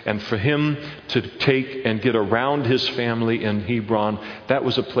things. And for him to take and get around his family in Hebron, that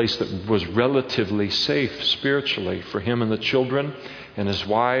was a place that was relatively safe spiritually for him and the children and his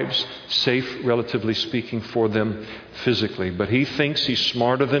wives, safe, relatively speaking, for them physically. But he thinks he's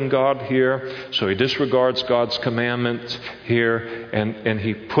smarter than God here, so he disregards God's commandment here, and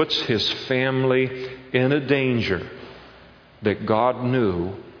he puts his family in a danger that God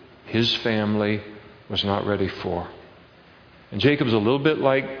knew his family was not ready for. And Jacob's a little bit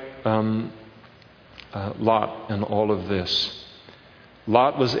like Lot in all of this.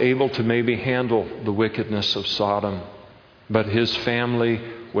 Lot was able to maybe handle the wickedness of Sodom, but his family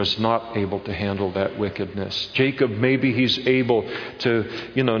was not able to handle that wickedness. Jacob, maybe he's able to,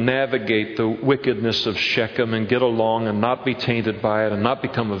 navigate the wickedness of Shechem and get along and not be tainted by it and not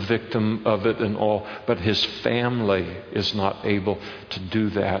become a victim of it and all, but his family is not able to do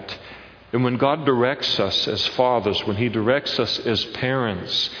that. And when God directs us as fathers, when he directs us as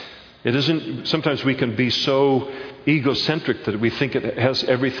parents, it isn't, sometimes we can be so egocentric that we think it has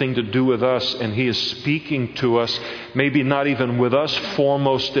everything to do with us, and he is speaking to us, maybe not even with us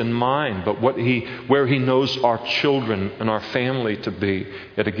foremost in mind, but where he knows our children and our family to be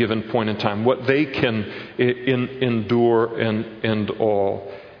at a given point in time, what they can endure and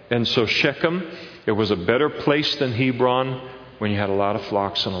all. And so Shechem, it was a better place than Hebron when you had a lot of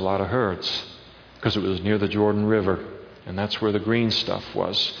flocks and a lot of herds, because it was near the Jordan River, and that's where the green stuff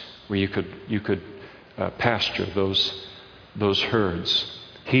was, where you could pasture those herds.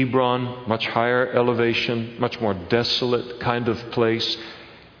 Hebron, much higher elevation, much more desolate kind of place.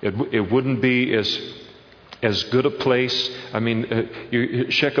 It wouldn't be as good a place. I mean,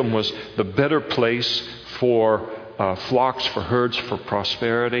 Shechem was the better place for flocks, for herds, for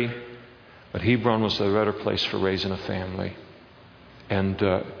prosperity. But Hebron was the better place for raising a family.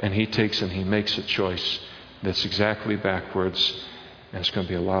 And he takes and he makes a choice that's exactly backwards, and it's going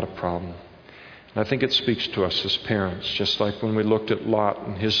to be a lot of problem. And I think it speaks to us as parents, just like when we looked at Lot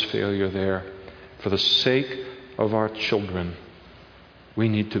and his failure there. For the sake of our children, we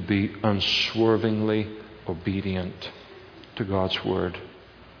need to be unswervingly obedient to God's Word,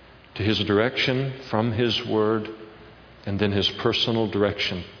 to his direction from his Word, and then his personal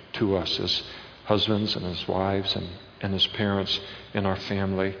direction to us as husbands and as wives and as parents in our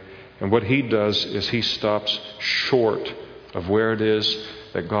family. And what he does is he stops short of where it is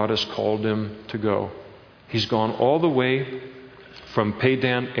that God has called him to go. He's gone all the way from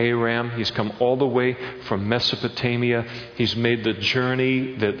Padan Aram. He's come all the way from Mesopotamia. He's made the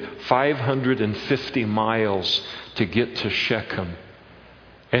journey that 550 miles to get to Shechem.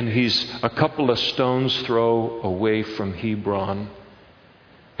 And he's a couple of stones throw away from Hebron.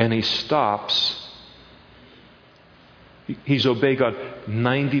 And he stops. He's obeyed God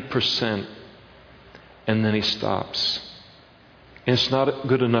 90%. And then he stops. And it's not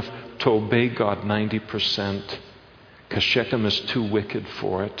good enough to obey God 90%, because Shechem is too wicked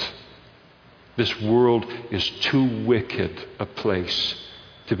for it. This world is too wicked a place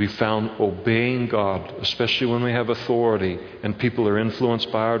to be found obeying God, especially when we have authority and people are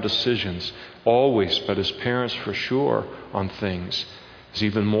influenced by our decisions. Always, but as parents for sure, on things is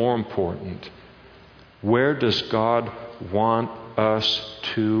even more important. Where does God want us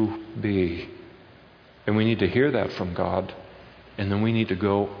to be? And we need to hear that from God. And then we need to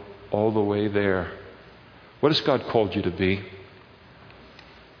go all the way there. What has God called you to be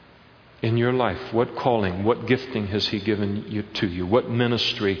in your life? What calling, what gifting has he given to you? What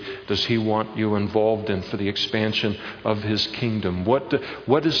ministry does he want you involved in for the expansion of his kingdom? What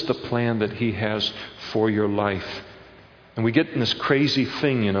is the plan that he has for your life? And we get in this crazy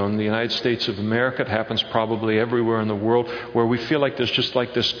thing, in the United States of America. It happens probably everywhere in the world, where we feel like there's just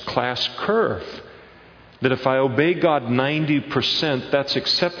like this class curve. That if I obey God 90%, that's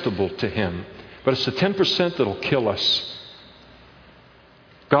acceptable to him. But it's the 10% that'll kill us.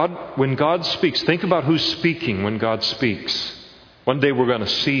 When God speaks, think about who's speaking when God speaks. One day we're going to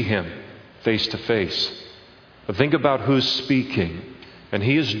see him face to face. But think about who's speaking. And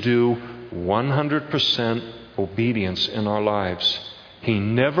he is due 100% obedience in our lives. He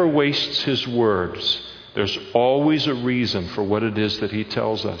never wastes his words. There's always a reason for what it is that he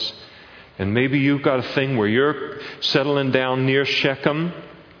tells us. And maybe you've got a thing where you're settling down near Shechem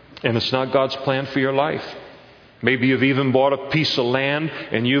and it's not God's plan for your life. Maybe you've even bought a piece of land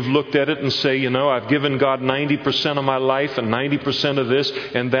and you've looked at it and say, I've given God 90% of my life and 90% of this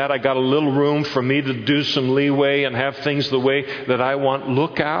and that. I got a little room for me to do some leeway and have things the way that I want.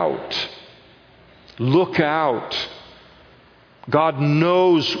 Look out. Look out. God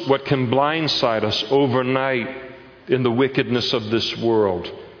knows what can blindside us overnight in the wickedness of this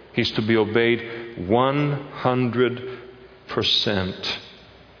world. He's to be obeyed 100%.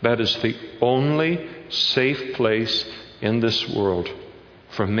 That is the only safe place in this world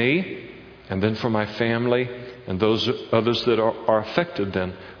for me and then for my family and those others that are affected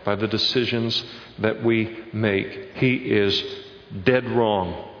then by the decisions that we make. He is dead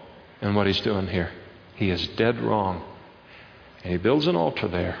wrong in what he's doing here. He is dead wrong. And he builds an altar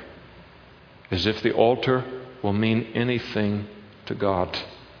there. as if the altar will mean anything to God.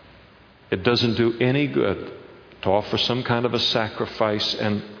 It doesn't do any good to offer some kind of a sacrifice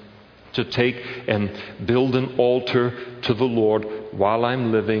and to take and build an altar to the Lord while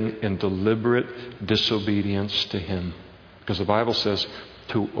I'm living in deliberate disobedience to Him. Because the Bible says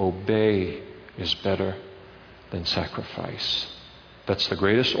to obey is better than sacrifice. That's the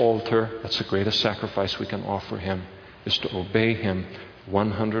greatest altar, that's the greatest sacrifice we can offer Him, is to obey Him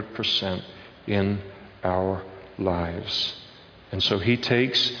 100% in our lives. And so He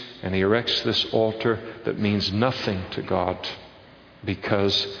takes and He erects this altar that means nothing to God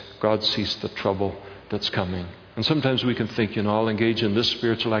because God sees the trouble that's coming. And sometimes we can think, I'll engage in this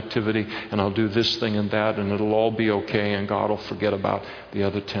spiritual activity and I'll do this thing and that and it'll all be okay and God will forget about the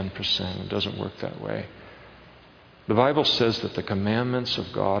other 10%. It doesn't work that way. The Bible says that the commandments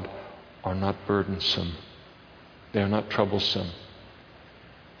of God are not burdensome. They are not troublesome.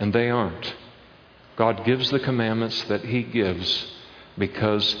 And they aren't. God gives the commandments that He gives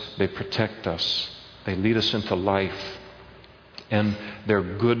because they protect us. They lead us into life. And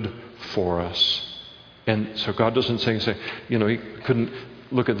they're good for us. And so God doesn't say, He couldn't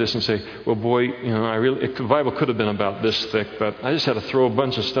look at this and say, well, boy, the Bible could have been about this thick, but I just had to throw a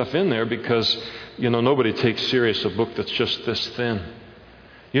bunch of stuff in there because, nobody takes serious a book that's just this thin.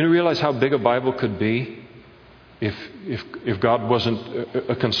 You realize how big a Bible could be if God wasn't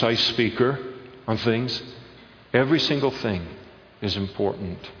a concise speaker on things? Every single thing is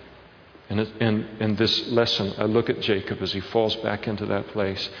important. And in this lesson, I look at Jacob as he falls back into that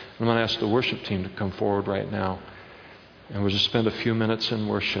place. I'm going to ask the worship team to come forward right now. And we'll just spend a few minutes in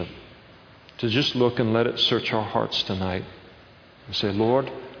worship to just look and let it search our hearts tonight. And say,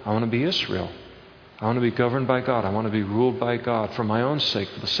 Lord, I want to be Israel. I want to be governed by God. I want to be ruled by God for my own sake,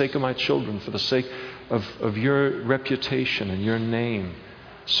 for the sake of my children, for the sake of your reputation and your name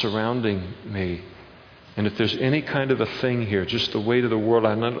surrounding me. And if there's any kind of a thing here, just the weight of the world,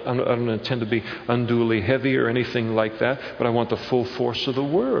 I don't intend to be unduly heavy or anything like that, but I want the full force of the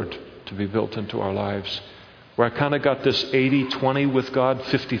Word to be built into our lives. Where I kind of got this 80-20 with God,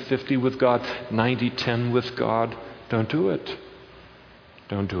 50-50 with God, 90-10 with God. Don't do it.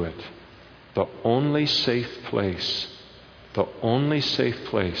 Don't do it. The only safe place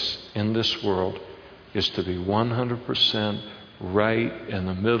in this world is to be 100% right in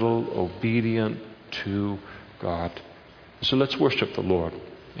the middle, obedient to God. So let's worship the Lord.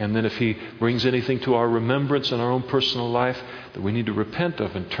 And then if He brings anything to our remembrance in our own personal life that we need to repent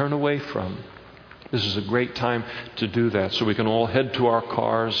of and turn away from, this is a great time to do that so we can all head to our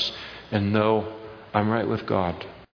cars and know I'm right with God.